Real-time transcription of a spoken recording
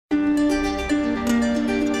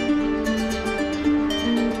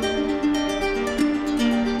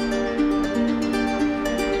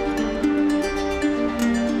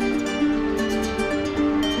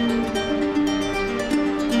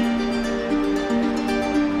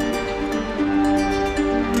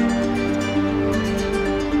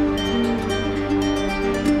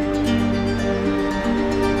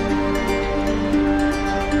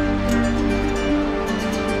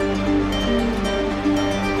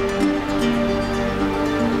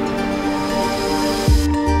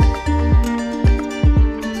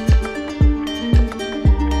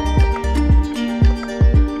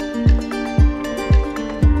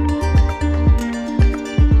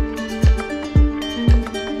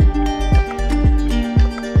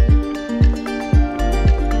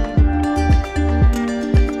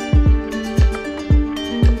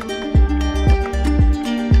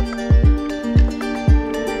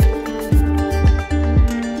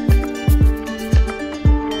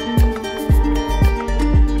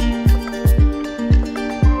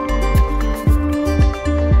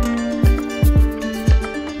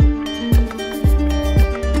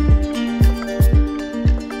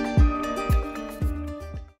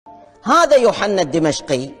هذا يوحنا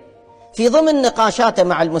الدمشقي في ضمن نقاشاته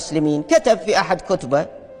مع المسلمين كتب في أحد كتبه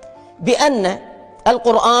بأن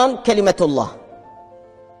القرآن كلمة الله،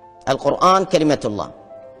 القرآن كلمة الله،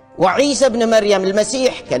 وعيسى ابن مريم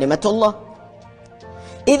المسيح كلمة الله.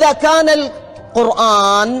 إذا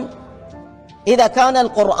كان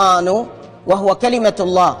القرآن وهو كلمة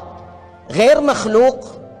الله غير مخلوق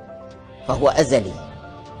فهو أزلي،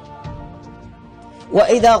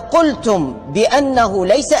 وإذا قلتم بأنه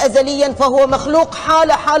ليس أزليا فهو مخلوق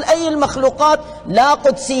حال أي المخلوقات لا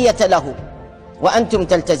قدسية له، وأنتم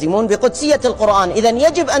تلتزمون بقدسية القرآن، إذن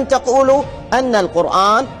يجب أن تقولوا أن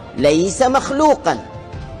القرآن ليس مخلوقا.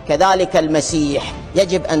 كذلك المسيح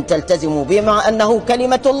يجب أن تلتزموا بما أنه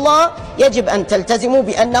كلمة الله، يجب أن تلتزموا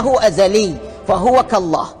بأنه أزلي فهو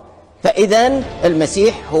كالله، فإذن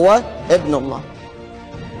المسيح هو ابن الله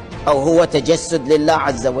أو هو تجسد لله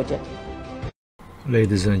عز وجل.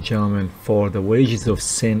 Ladies and gentlemen, for the wages of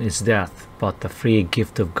sin is death, but the free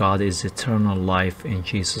gift of God is eternal life in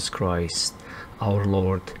Jesus Christ, our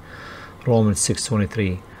Lord. Romans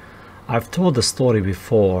 6:23. I've told the story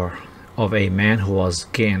before of a man who was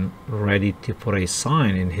getting ready to put a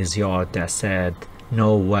sign in his yard that said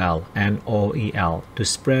Noel, N-O-E-L, to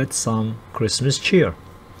spread some Christmas cheer.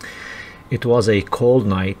 It was a cold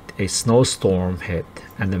night, a snowstorm hit,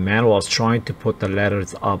 and the man was trying to put the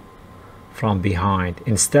letters up from behind.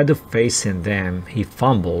 Instead of facing them, he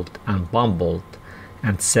fumbled and bumbled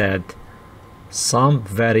and said some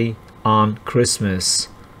very on Christmas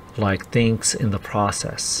like things in the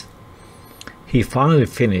process. He finally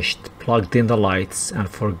finished, plugged in the lights,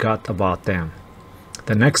 and forgot about them.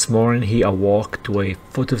 The next morning he awoke to a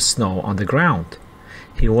foot of snow on the ground.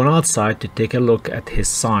 He went outside to take a look at his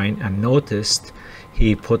sign and noticed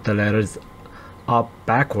he put the letters up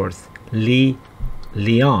backwards,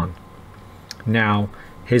 Leon. Now,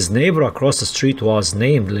 his neighbor across the street was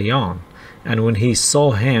named Leon, and when he saw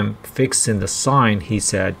him fixing the sign, he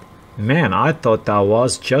said, "Man, I thought that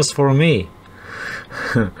was just for me."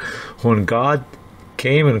 When God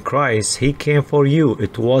came in Christ, he came for you.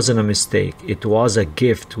 It wasn't a mistake. It was a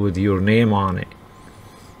gift with your name on it.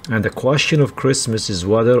 And the question of Christmas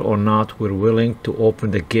is whether or not we're willing to open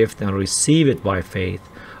the gift and receive it by faith,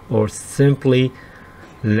 or simply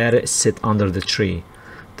let it sit under the tree.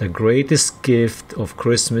 The greatest gift of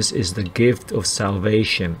Christmas is the gift of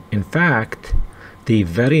salvation. In fact, the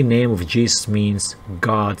very name of Jesus means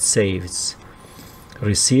God saves.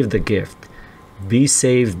 Receive the gift. Be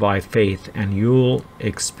saved by faith and you'll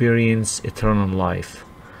experience eternal life.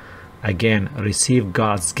 Again, receive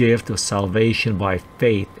God's gift of salvation by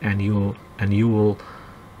faith and you will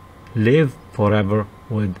live forever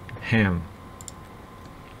with Him.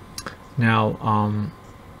 Now,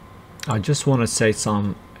 I just want to say some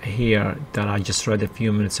here that I just read a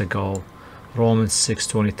few minutes ago. Romans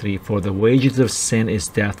 6:23. For the wages of sin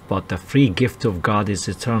is death, but the free gift of God is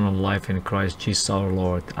eternal life in Christ Jesus our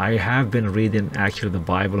Lord. I have been reading actually the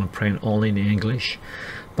Bible and praying only in English,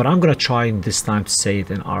 but I'm gonna try this time to say it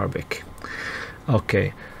in Arabic. Okay.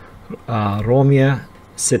 رومية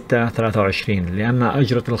 6:23. لأن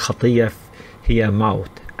أجرة الخطية هي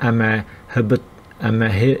موت، أما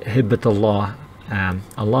هبة الله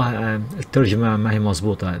الله الترجمة ما هي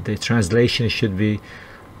مظبوطة. The translation should be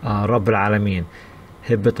رب العالمين.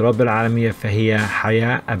 هبة رب العالمين فهي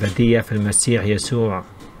حياة أبدية في المسيح يسوع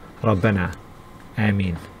ربنا.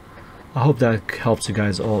 آمين. I hope that helps you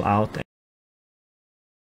guys all out.